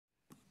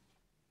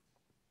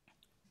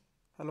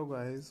Hello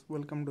guys,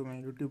 welcome to my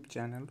YouTube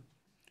channel.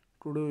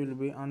 Today we will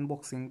be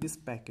unboxing this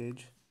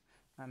package,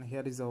 and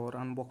here is our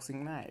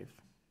unboxing knife.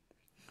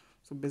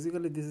 So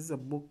basically this is a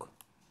book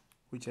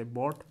which I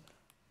bought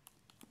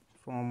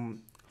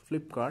from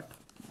Flipkart,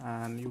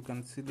 and you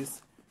can see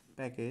this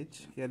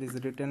package. Here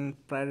is written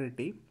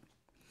priority,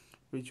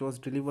 which was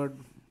delivered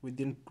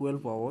within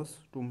 12 hours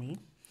to me,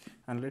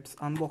 and let's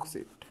unbox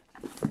it.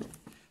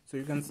 So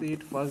you can see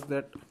it first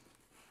that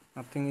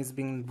nothing is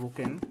being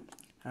broken,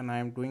 and I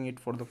am doing it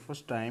for the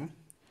first time.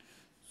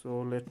 So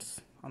let's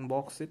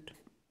unbox it.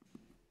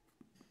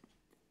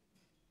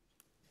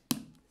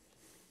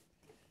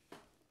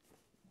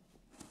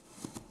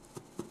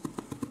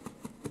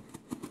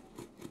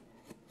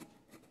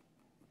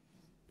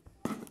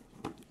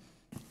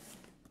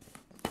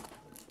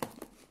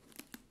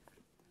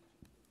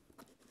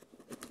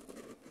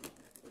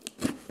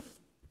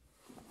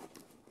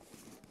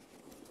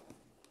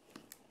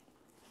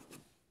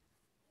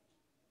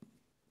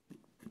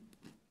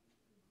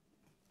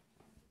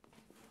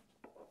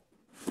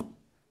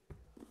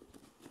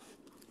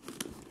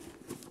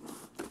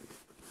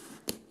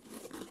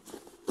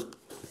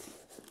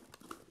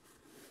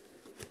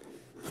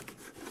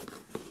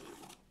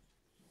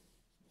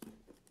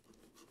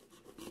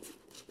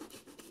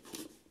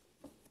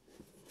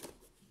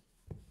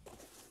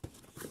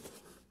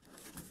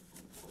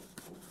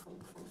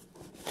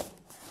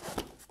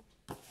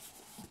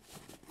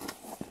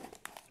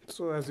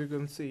 So as you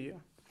can see,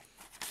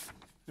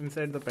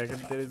 inside the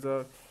packet there is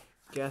a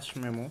cash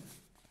memo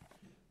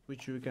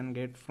which you can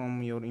get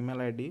from your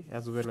email ID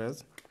as well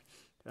as,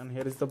 and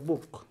here is the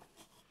book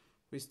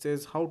which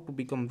says how to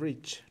become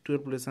rich,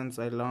 12 lessons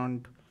I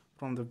learned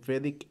from the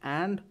Vedic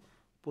and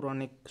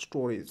Puranic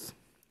stories.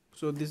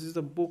 So this is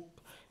a book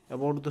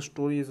about the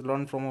stories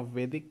learned from a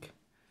Vedic.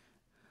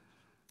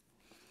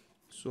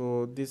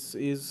 So this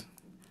is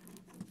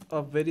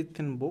a very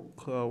thin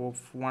book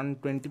of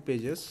 120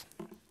 pages,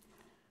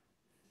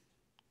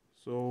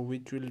 so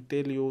which will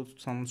tell you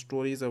some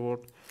stories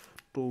about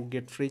to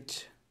get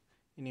rich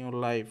in your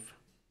life.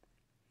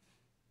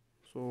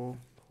 So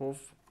hope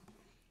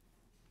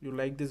you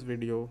like this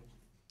video,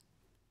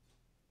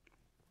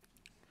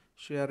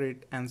 share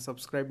it and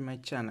subscribe my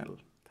channel.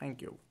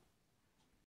 Thank you.